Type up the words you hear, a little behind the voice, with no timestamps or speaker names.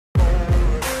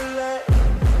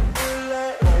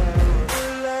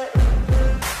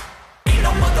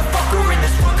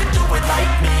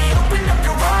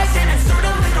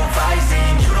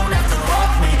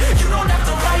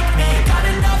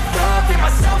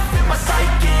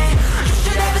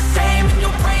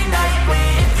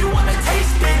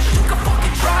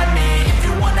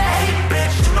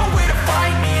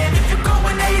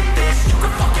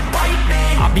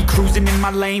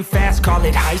my lane fast, call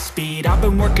it high speed. I've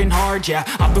been working hard, yeah,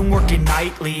 I've been working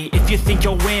nightly. If you think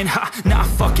you'll win, ha, not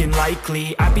fucking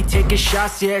likely. I be taking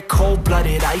shots, yeah,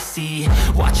 cold-blooded, icy.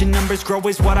 Watching numbers grow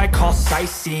is what I call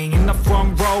sightseeing. In the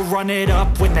front row, run it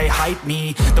up when they hype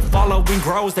me. The following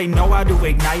grows, they know how to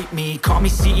ignite me. Call me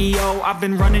CEO, I've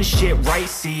been running shit right,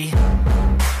 see.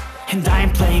 And I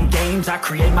ain't playing games, I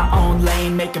create my own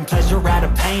lane, making pleasure out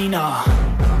of pain,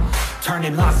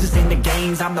 turning losses into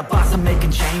gains. I'm the boss, I'm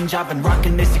making change. I've been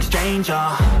rocking this exchange,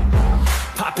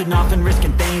 popping off and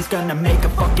risking things. Gonna make a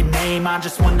fucking name, I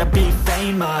just wanna be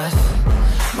famous.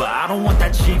 But I don't want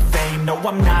that cheap fame, no,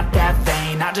 I'm not that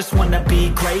vain. I just wanna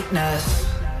be greatness.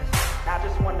 I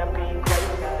just wanna be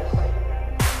greatness.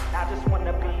 I just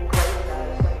wanna be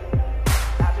greatness.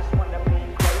 I just wanna be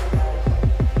greatness.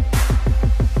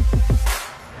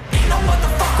 Ain't no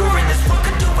motherfucker in this world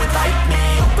could do it like me.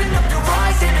 Open up your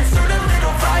eyes and insert a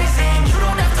little rising. You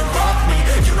don't have to love me,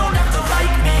 you don't have to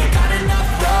like me. Got enough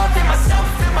love in myself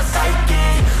and my psyche.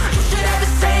 You should have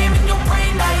the same in your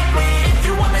brain nightly. If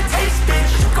you wanna taste,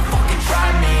 bitch, you can fucking try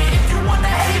me. If you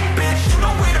wanna hate, bitch, you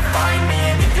know where to find me.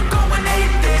 And if you go and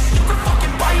hate this, you can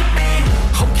fucking bite me.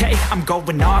 Okay, I'm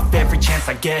going off every chance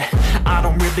I get. I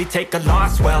don't really take a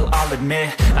loss, well, I'll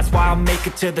admit. That's why I'll make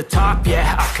it to the top,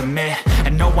 yeah, I commit.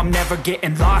 And no, I'm never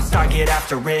getting lost, I get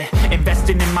after it.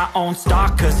 Investing in my own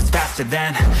stock, cause it's faster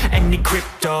than any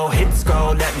crypto hits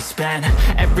go, let me spend.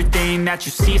 Everything that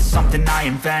you see is something I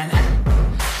invent.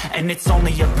 And it's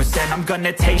only a percent. I'm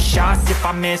gonna take shots. If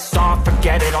I miss all,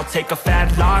 forget it. I'll take a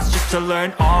fat loss just to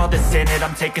learn all that's in it.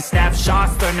 I'm taking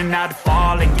snapshots, learning how to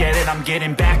fall and get it. I'm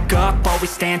getting back up, always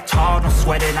stand tall, don't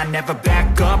sweat it. I never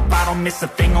back up, I don't miss a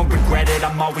thing or regret it.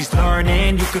 I'm always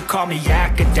learning, you could call me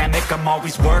academic. I'm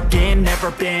always working, never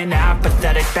been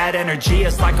apathetic. That energy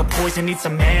is like a poison, needs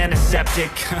some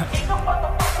antiseptic.